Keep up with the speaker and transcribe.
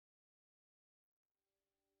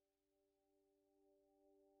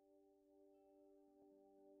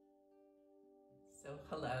So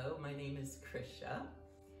hello, my name is Krysia.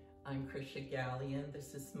 I'm Krysia Gallien.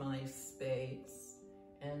 This is my space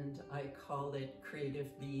and I call it Creative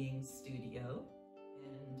Being Studio.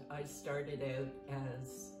 And I started out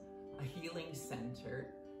as a healing center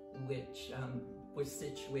which was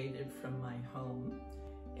situated from my home,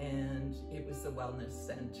 and it was a wellness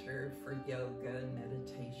center for yoga and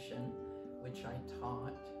meditation, which I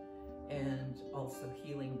taught, and also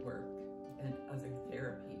healing work and other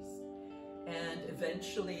therapies. And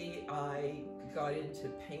eventually I got into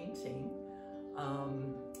painting,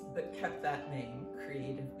 but kept that name,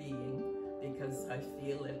 Creative Being, because I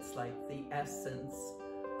feel it's like the essence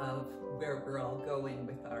of where we're all going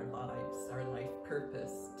with our lives, our life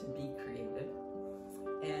purpose to be creative.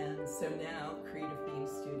 And so now Creative Being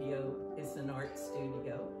Studio is an art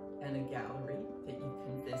studio and a gallery that you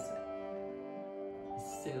can visit.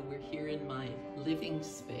 So we're here in my living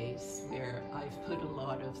space where I've put a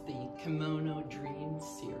lot of the Kimono Dreams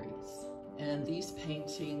series. And these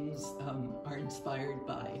paintings are inspired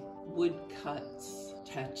by woodcuts,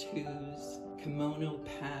 tattoos, kimono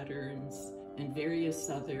patterns, and various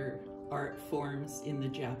other art forms in the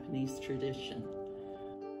Japanese tradition.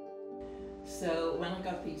 So when I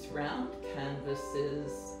got these round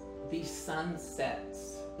canvases, these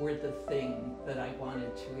sunsets were the thing that I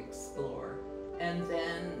wanted to explore. And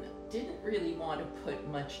then didn't really want to put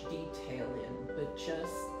much detail in, but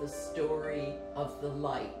just the story of the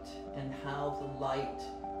light and how the light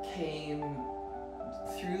came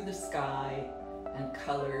through the sky and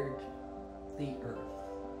colored the earth,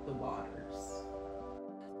 the waters.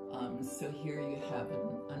 So here you have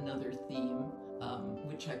another theme,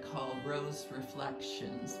 which I call Rose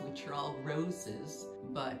Reflections, which are all roses,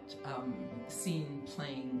 but seen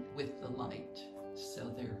playing with the light.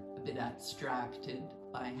 So they're a bit abstracted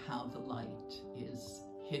by how the light is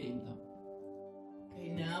hitting them. Okay,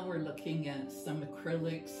 now we're looking at some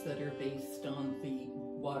acrylics that are based on the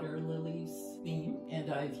water lilies theme,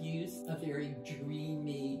 and I've used a very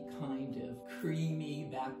dreamy kind of creamy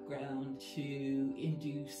background to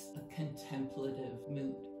induce a contemplative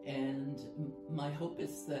mood. And my hope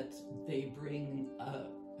is that they bring a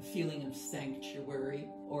feeling of sanctuary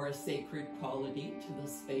or a sacred quality to the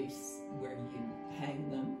space where you hang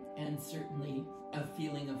them, and certainly a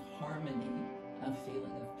feeling of harmony, a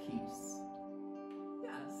feeling of peace.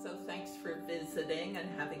 Yeah, so thanks for visiting and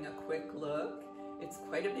having a quick look. It's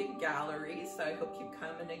quite a big gallery, so I hope you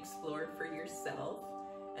come and explore for yourself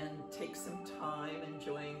and take some time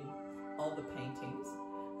enjoying all the paintings.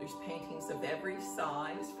 There's paintings of every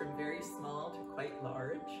size, from very small to quite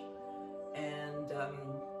large. And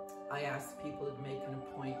I ask people to make an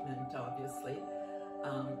appointment, obviously,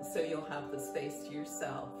 so you'll have the space to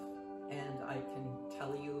yourself, and I can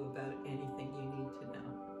tell you about